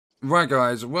Right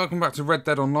guys, welcome back to Red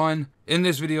Dead Online. In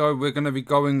this video we're going to be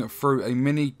going through a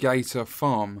mini gator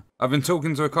farm. I've been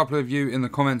talking to a couple of you in the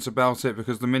comments about it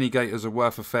because the mini gators are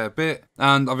worth a fair bit.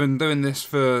 And I've been doing this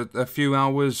for a few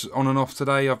hours on and off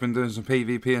today. I've been doing some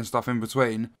PvP and stuff in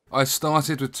between. I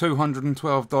started with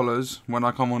 $212 when I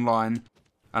come online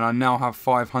and I now have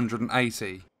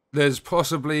 $580. There's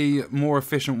possibly more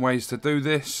efficient ways to do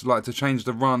this, like to change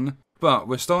the run. But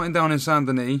we're starting down in Saint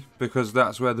Denis because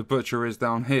that's where the butcher is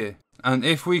down here. And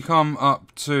if we come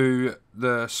up to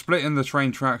the split in the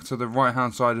train track to the right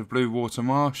hand side of Blue Water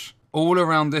Marsh, all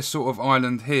around this sort of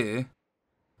island here,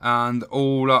 and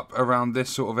all up around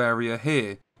this sort of area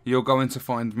here, you're going to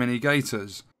find mini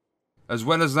gators. As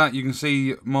well as that, you can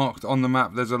see marked on the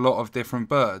map there's a lot of different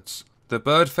birds. The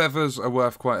bird feathers are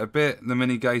worth quite a bit, the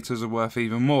mini gators are worth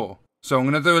even more. So I'm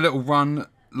going to do a little run.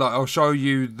 Like, I'll show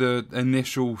you the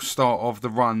initial start of the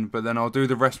run, but then I'll do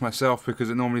the rest myself because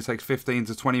it normally takes 15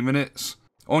 to 20 minutes.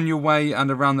 On your way and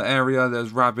around the area,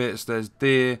 there's rabbits, there's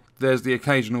deer, there's the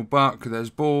occasional buck, there's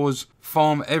boars.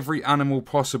 Farm every animal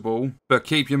possible, but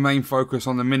keep your main focus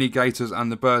on the mini gators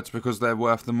and the birds because they're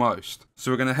worth the most.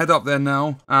 So we're going to head up there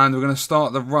now, and we're going to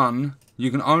start the run. You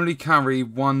can only carry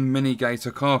one mini gator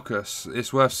carcass.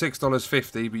 It's worth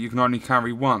 $6.50, but you can only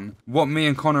carry one. What me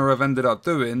and Connor have ended up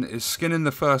doing is skinning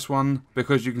the first one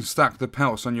because you can stack the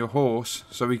pelts on your horse.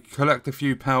 So we collect a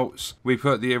few pelts, we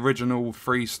put the original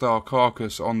 3-star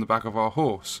carcass on the back of our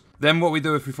horse. Then what we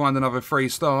do if we find another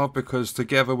 3-star, because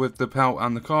together with the pelt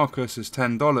and the carcass is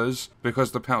 $10,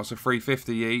 because the pelts are $3.50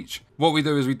 each. What we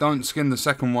do is we don't skin the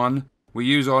second one. We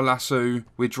use our lasso,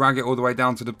 we drag it all the way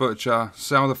down to the butcher,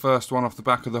 sell the first one off the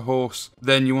back of the horse.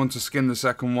 Then you want to skin the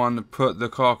second one, put the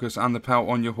carcass and the pelt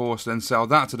on your horse, then sell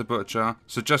that to the butcher.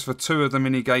 So just for 2 of the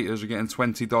mini gators you're getting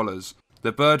 $20.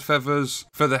 The bird feathers,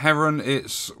 for the heron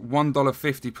it's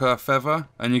 $1.50 per feather,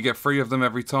 and you get 3 of them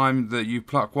every time that you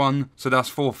pluck one, so that's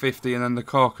 $4.50, and then the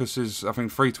carcass is I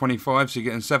think $3.25, so you're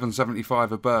getting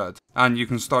 $7.75 a bird. And you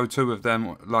can stow 2 of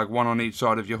them, like one on each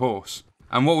side of your horse.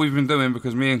 And what we've been doing,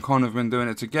 because me and Con have been doing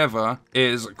it together,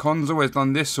 is Con's always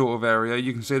done this sort of area.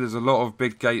 You can see there's a lot of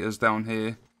big gators down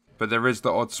here, but there is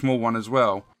the odd small one as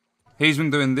well. He's been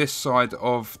doing this side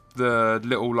of the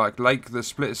little like lake that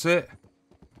splits it.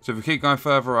 So if we keep going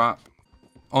further up,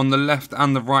 on the left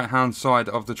and the right hand side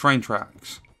of the train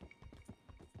tracks.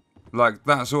 Like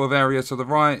that sort of area to the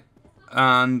right,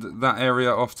 and that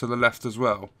area off to the left as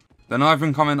well. Then I've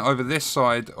been coming over this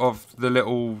side of the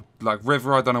little, like,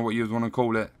 river, I don't know what you would want to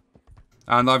call it.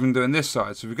 And I've been doing this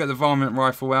side. So if we get the varmint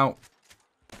rifle out,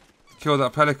 kill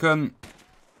that pelican,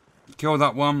 kill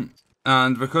that one.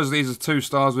 And because these are 2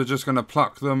 stars, we're just going to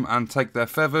pluck them and take their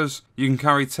feathers. You can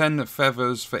carry 10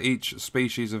 feathers for each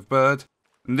species of bird.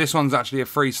 And this one's actually a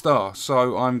 3-star,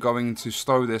 so I'm going to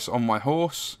stow this on my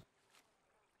horse.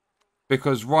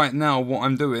 Because right now what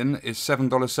I'm doing is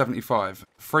 $7.75.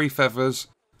 3 feathers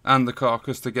and the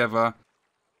carcass together.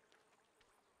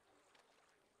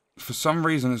 For some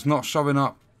reason it's not showing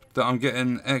up that I'm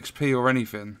getting XP or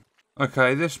anything.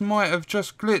 Okay, this might have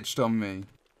just glitched on me.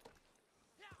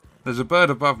 There's a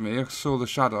bird above me, I saw the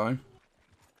shadow.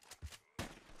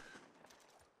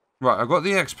 Right, I got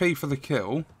the XP for the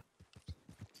kill.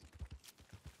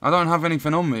 I don't have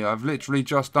anything on me, I've literally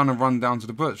just done a run down to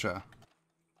the butcher.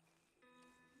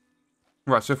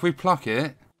 Right, so if we pluck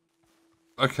it.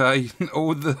 Okay,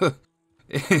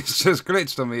 it's just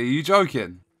glitched on me. Are you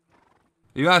joking?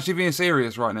 Are you actually being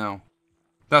serious right now?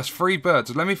 That's 3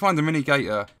 birds. Let me find a mini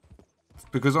gator,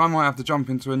 because I might have to jump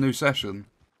into a new session.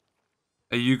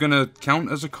 Are you going to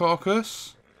count as a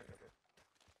carcass?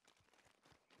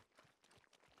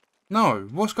 No,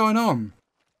 what's going on?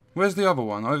 Where's the other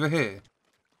one? Over here.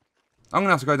 I'm going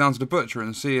to have to go down to the butcher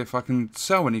and see if I can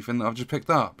sell anything that I've just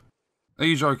picked up. Are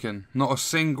you joking? Not a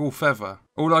single feather.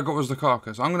 All I got was the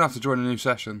carcass. I'm going to have to join a new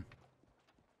session.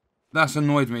 That's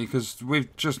annoyed me because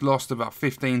we've just lost about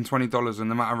 $15, $20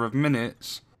 in a matter of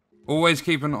minutes. Always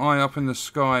keep an eye up in the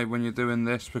sky when you're doing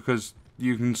this because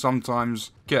you can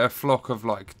sometimes get a flock of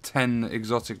like 10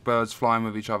 exotic birds flying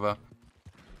with each other.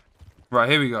 Right,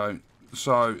 here we go.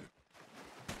 So,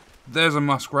 there's a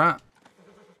muskrat.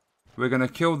 We're going to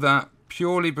kill that.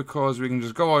 Purely because we can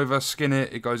just go over, skin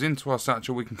it, it goes into our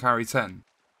satchel, we can carry 10.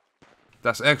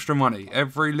 That's extra money.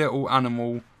 Every little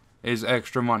animal is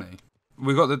extra money.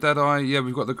 We got the deadeye, yeah,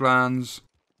 we've got the glands,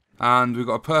 and we've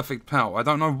got a perfect pelt. I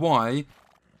don't know why,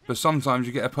 but sometimes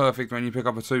you get a perfect when you pick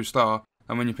up a 2-star,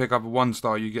 and when you pick up a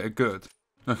 1-star, you get a good.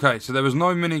 Okay, so there was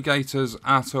no mini gators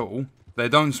at all. They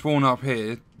don't spawn up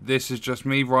here. This is just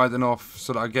me riding off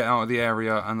so that I get out of the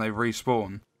area and they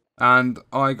respawn. and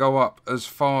I go up as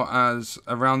far as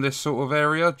around this sort of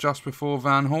area just before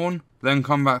Van Horn, then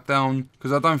come back down,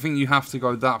 because I don't think you have to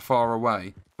go that far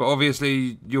away. But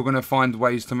obviously you're going to find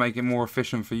ways to make it more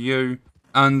efficient for you.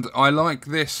 And I like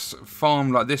this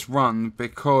farm, like this run,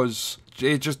 because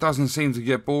it just doesn't seem to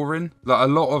get boring. Like,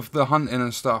 a lot of the hunting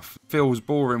and stuff feels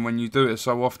boring when you do it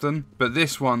so often. But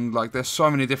this one, like, there's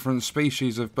so many different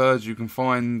species of birds you can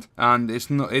find, and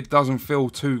it doesn't feel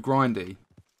too grindy.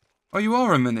 Oh, you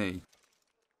are a mini.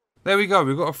 There we go,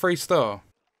 we've got a 3-star.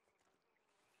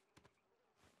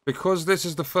 Because this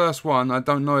is the first one, I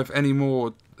don't know if any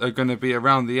more are going to be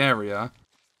around the area.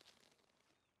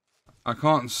 I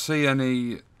can't see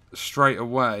any straight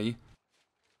away.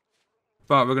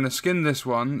 But we're going to skin this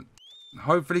one.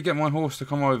 Hopefully get my horse to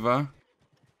come over.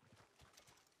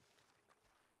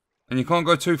 And you can't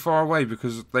go too far away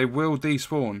because they will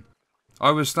despawn.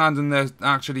 I was standing there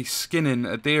actually skinning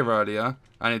a deer earlier,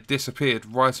 and it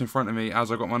disappeared right in front of me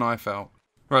as I got my knife out.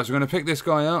 Right, so we're going to pick this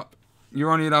guy up.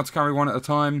 You're only allowed to carry one at a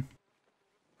time.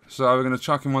 So we're going to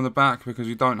chuck him on the back because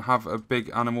you don't have a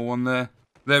big animal on there.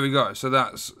 There we go. So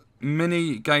that's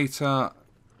mini gator,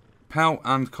 pelt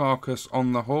and carcass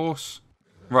on the horse.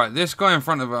 Right, this guy in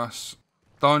front of us.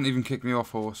 Don't even kick me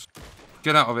off, horse.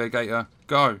 Get out of here, gator.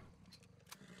 Go.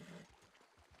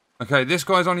 Okay, this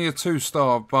guy's only a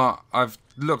 2-star, but I've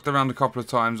looked around a couple of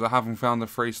times. I haven't found a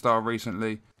 3-star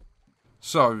recently.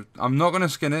 So, I'm not going to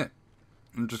skin it.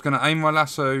 I'm just going to aim my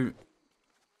lasso.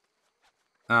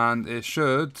 And it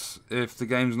should, if the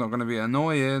game's not going to be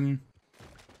annoying.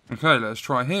 Okay, let's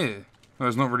try here. Well,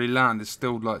 it's not really land. It's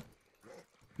still, like,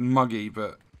 muggy,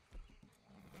 but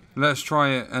let's try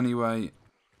it anyway.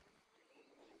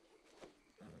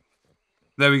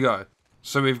 There we go.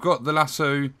 So we've got the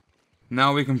lasso.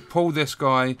 Now we can pull this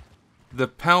guy. The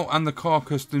pelt and the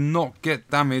carcass do not get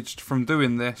damaged from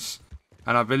doing this.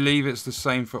 And I believe it's the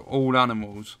same for all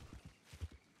animals.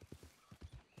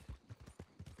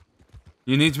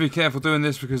 You need to be careful doing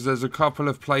this because there's a couple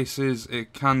of places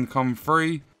it can come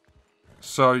free.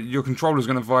 So your controller's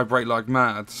going to vibrate like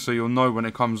mad, so you'll know when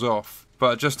it comes off.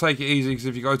 But just take it easy because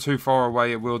if you go too far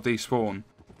away it will despawn.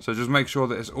 So just make sure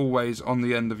that it's always on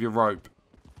the end of your rope.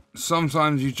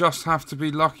 Sometimes you just have to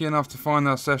be lucky enough to find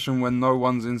that session when no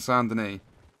one's in Saint Denis.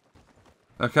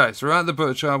 Okay, so we're at the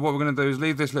butcher. What we're going to do is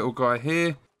leave this little guy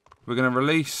here. We're going to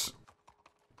release.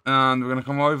 And we're going to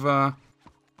come over.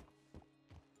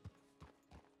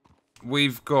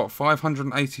 We've got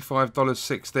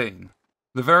 $585.16.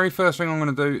 The very first thing I'm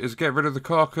going to do is get rid of the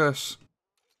carcass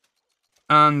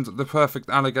and the perfect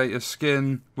alligator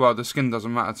skin. Well, the skin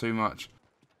doesn't matter too much.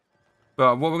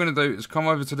 But what we're going to do is come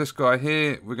over to this guy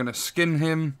here. We're going to skin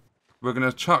him. We're going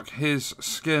to chuck his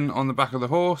skin on the back of the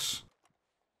horse.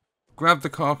 Grab the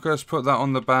carcass, put that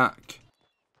on the back.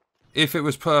 If it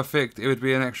was perfect, it would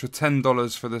be an extra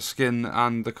 $10 for the skin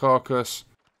and the carcass.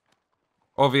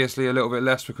 Obviously a little bit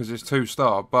less because it's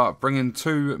 2-star, but bringing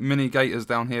 2 mini gators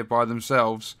down here by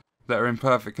themselves that are in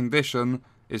perfect condition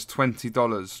is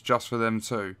 $20 just for them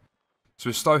too. So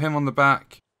we stow him on the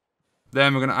back,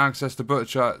 then we're going to access the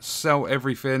butcher, sell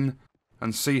everything,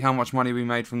 and see how much money we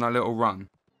made from that little run.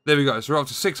 There we go, so we're up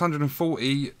to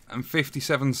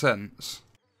 $640.57.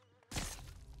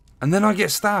 And then I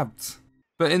get stabbed.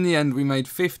 But in the end we made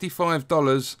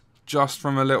 $55 just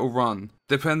from a little run.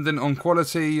 Depending on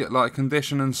quality, like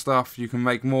condition and stuff, you can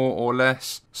make more or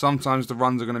less. Sometimes the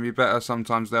runs are going to be better,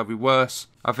 sometimes they'll be worse.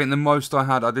 I think the most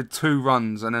I did 2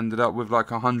 runs and ended up with like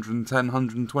 $110,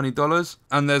 $120.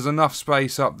 And there's enough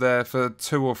space up there for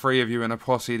 2 or 3 of you in a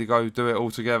posse to go do it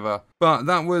all together. But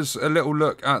that was a little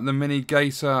look at the mini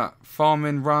gator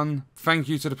farming run. Thank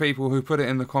you to the people who put it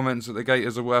in the comments that the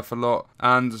gators are worth a lot.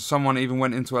 And someone even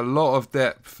went into a lot of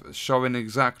depth showing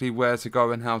exactly where to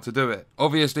go and how to do it.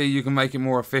 Obviously you can make it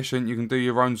more efficient, you can do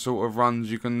your own sort of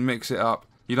runs, you can mix it up.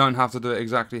 You don't have to do it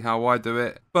exactly how I do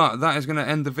it. But that is going to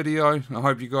end the video. I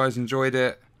hope you guys enjoyed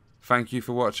it. Thank you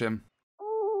for watching.